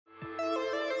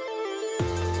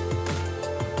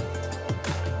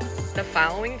The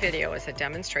following video is a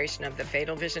demonstration of the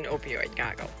Fatal Vision Opioid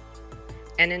Goggle.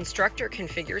 An instructor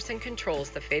configures and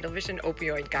controls the Fatal Vision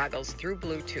Opioid Goggles through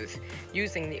Bluetooth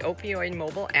using the Opioid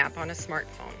mobile app on a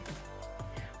smartphone.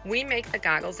 We make the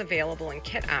goggles available in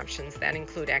kit options that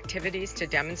include activities to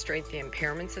demonstrate the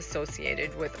impairments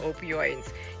associated with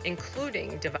opioids,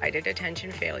 including divided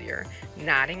attention failure,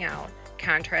 nodding out,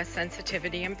 contrast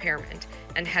sensitivity impairment,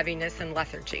 and heaviness and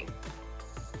lethargy.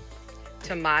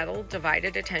 To model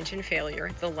divided attention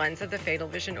failure, the lens of the Fatal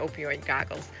Vision Opioid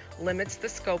Goggles limits the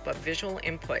scope of visual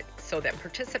input so that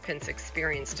participants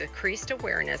experience decreased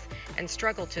awareness and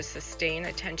struggle to sustain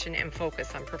attention and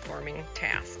focus on performing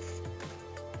tasks.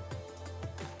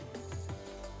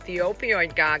 The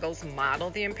opioid goggles model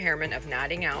the impairment of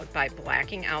nodding out by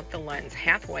blacking out the lens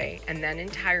halfway and then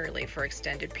entirely for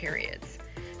extended periods.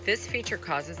 This feature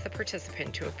causes the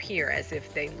participant to appear as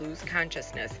if they lose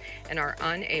consciousness and are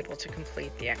unable to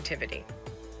complete the activity.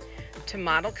 To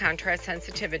model contrast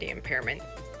sensitivity impairment,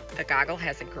 the goggle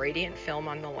has a gradient film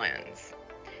on the lens.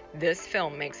 This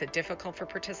film makes it difficult for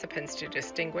participants to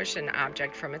distinguish an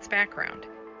object from its background.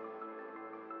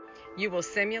 You will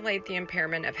simulate the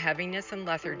impairment of heaviness and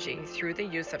lethargy through the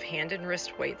use of hand and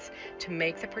wrist weights to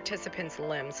make the participant's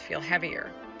limbs feel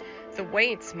heavier. The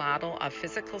weights model a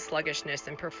physical sluggishness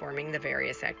in performing the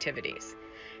various activities.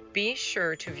 Be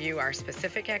sure to view our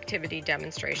specific activity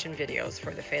demonstration videos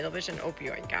for the Fatal Vision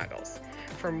Opioid Goggles.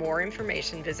 For more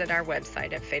information, visit our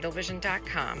website at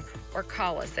fatalvision.com or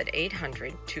call us at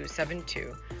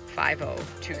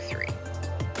 800-272-5023.